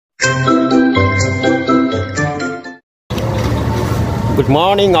Good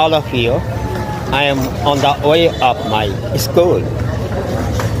morning, all of you. I am on the way of my school.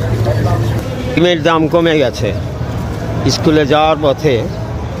 ডিমের দাম কমে গেছে। স্কুলে যাওয়ার পথে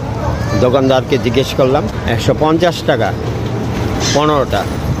দোকানদারকে জিজ্ঞেস করলাম 150 টাকা 15টা।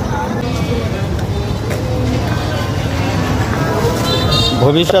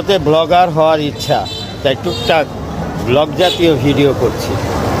 ভবিষ্যতে ব্লগার হওয়ার ইচ্ছা, তাই টুকটাক ব্লগ জাতীয় ভিডিও করছি।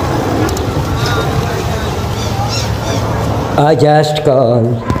 I just call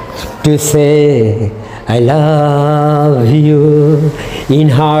to say I love you in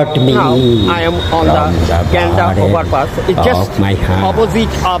heart me. Now I am on the Canada overpass. It's just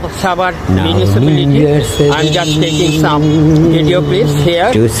opposite of Sabar municipality. I'm just taking some video clips here.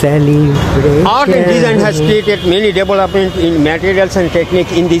 To celebrate Art and design has created many development in materials and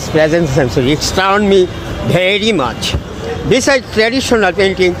technique in this present century. It's turned me very much. Besides traditional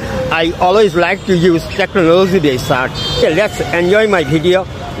painting, I always like to use technology-based art. Okay, let's enjoy my video.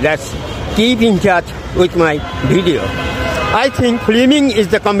 Let's keep in touch with my video. I think filming is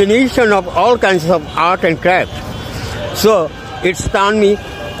the combination of all kinds of art and craft. So it's turned me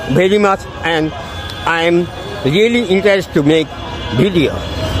very much, and I am really interested to make video.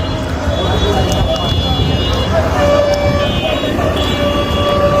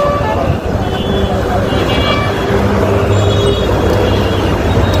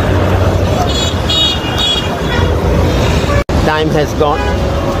 Time has gone.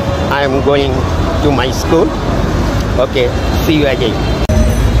 I am going to my school. Okay, see you again.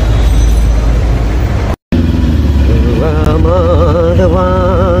 আমার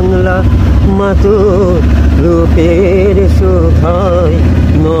বাংলা মাতুর রূপের সুধায়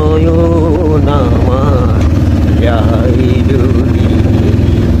নয়ন আমার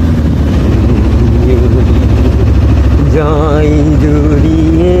যাই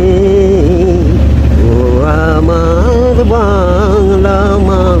জুড়িয়ে ও আমার বাংলা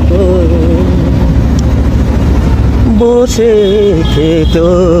মাতুর বসে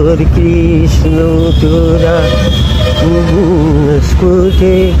তোর কৃষ্ণ তোরা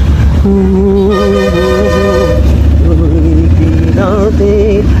স্কুলে রাতে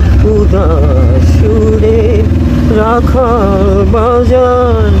উদাস সুরে রাখা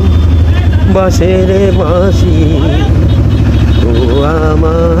বাজান বাসের বাসি ও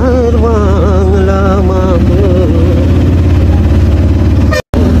আমার Bangla মাতুর।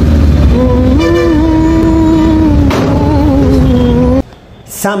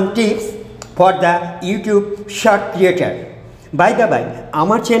 Some tips for the YouTube short creator. By the way,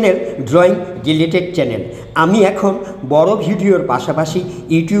 আমার চ্যানেল ড্রয়িং রিলেটেড চ্যানেল। আমি এখন বড় ভিডিওর পাশাপাশি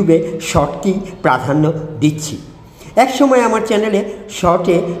ইউটিউবে শর্টকেই প্রাধান্য দিচ্ছি। এক সময় আমার চ্যানেলে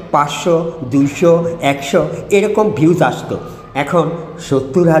শর্টে 500, 200, 100 এরকম ভিউজ আসতো। এখন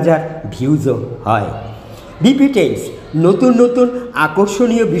 70,000 ভিউজও হয়। বিপিটেলস নতুন নতুন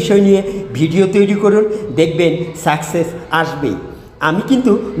আকর্ষণীয় বিষয় নিয়ে ভিডিও তৈরি করুন, দেখবেন সাকসেস আসবেই। আমি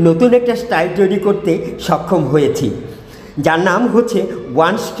কিন্তু নতুন একটা স্টাইল তৈরি করতে সক্ষম হয়েছি, যার নাম হচ্ছে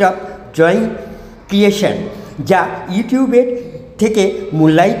ওয়ান স্টপ ড্রয়িং ক্রিয়েশন, যা ইউটিউবের থেকে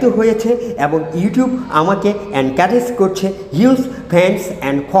মূল্যায়িত হয়েছে এবং ইউটিউব আমাকে এনকারেজ করছে। Huge fans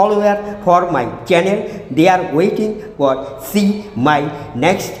and follower for my channel, they R waiting for C my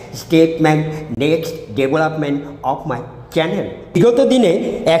next statement, next development of my channel. বিগত দিনে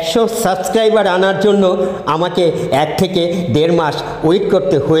 100 সাবস্ক্রাইবার আনার জন্য আমাকে 1 থেকে 1.5 মাস ওয়েট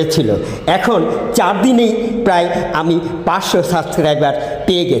করতে হয়েছিল। এখন 4 দিনেই প্রায় আমি 500 সাবস্ক্রাইবার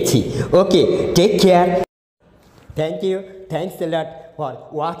পেয়ে গেছি। ওকে, take care. Thank you. Thanks a lot for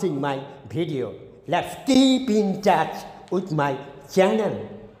watching my video. Let's keep in touch with my channel.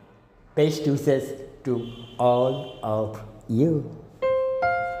 Best wishes to all of you.